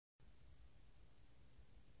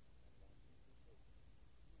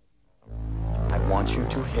want you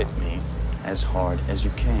to hit me as hard as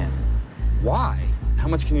you can. Why? How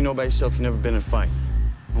much can you know about yourself? You've never been in a fight.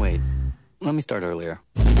 Wait, let me start earlier.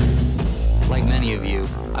 Like many of you,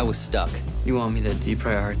 I was stuck. You want me to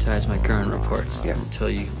deprioritize my current reports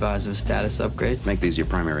until you advise of a status upgrade? Make these your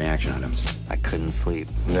primary action items. I couldn't sleep.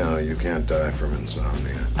 No, you can't die from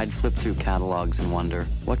insomnia. I'd flip through catalogs and wonder,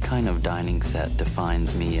 what kind of dining set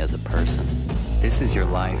defines me as a person? This is your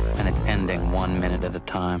life, and it's ending 1 minute at a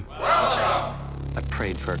time. Welcome! I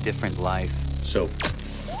prayed for a different life. Soap.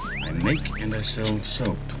 I make and I sell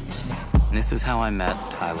soap. And this is how I met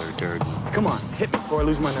Tyler Durden. Come on, hit me before I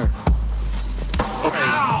lose my nerve.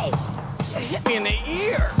 Ow! Hit me in the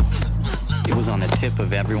ear! It was on the tip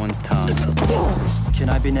of everyone's tongue. Can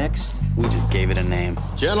I be next? We just gave it a name.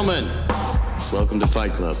 Gentlemen, welcome to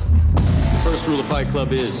Fight Club. The first rule of Fight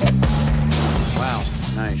Club is... Wow,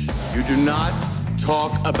 nice. You do not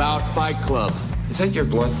talk about Fight Club. Is that your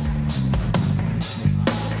blood?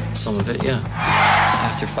 Some of it, yeah.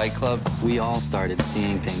 After Fight Club, we all started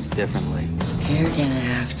seeing things differently. You're gonna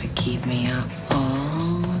have to keep me up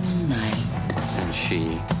all night. And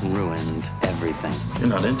she ruined everything. You're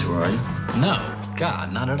not into her, are you? No,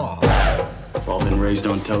 God, not at all. We've all been raised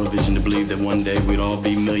on television to believe that one day we'd all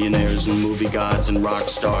be millionaires and movie gods and rock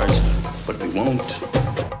stars, but we won't.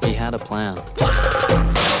 We had a plan.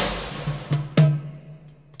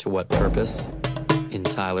 To what purpose? In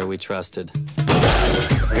Tyler we trusted.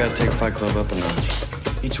 I gotta take Fight Club up a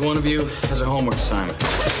notch. Each one of you has a homework assignment.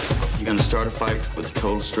 You're gonna start a fight with a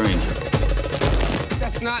total stranger.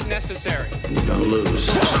 That's not necessary. And you're gonna lose.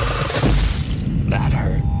 That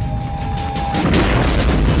hurt.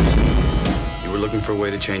 You were looking for a way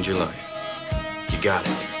to change your life. You got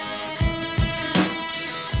it.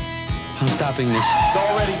 I'm stopping this. It's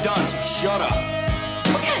already done, so shut up.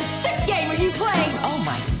 What kind of sick game are you playing? Oh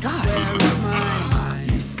my God. Where is my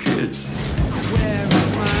mind? Kids. Where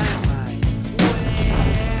is my mind?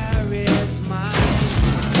 Where is my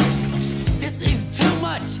mind? This is too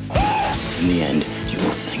much. In the end, you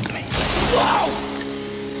will thank me. Wow!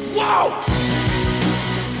 Wow!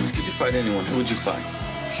 If you fight anyone, who would you fight?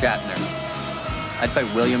 Shatner. I'd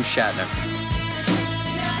fight William Shatner.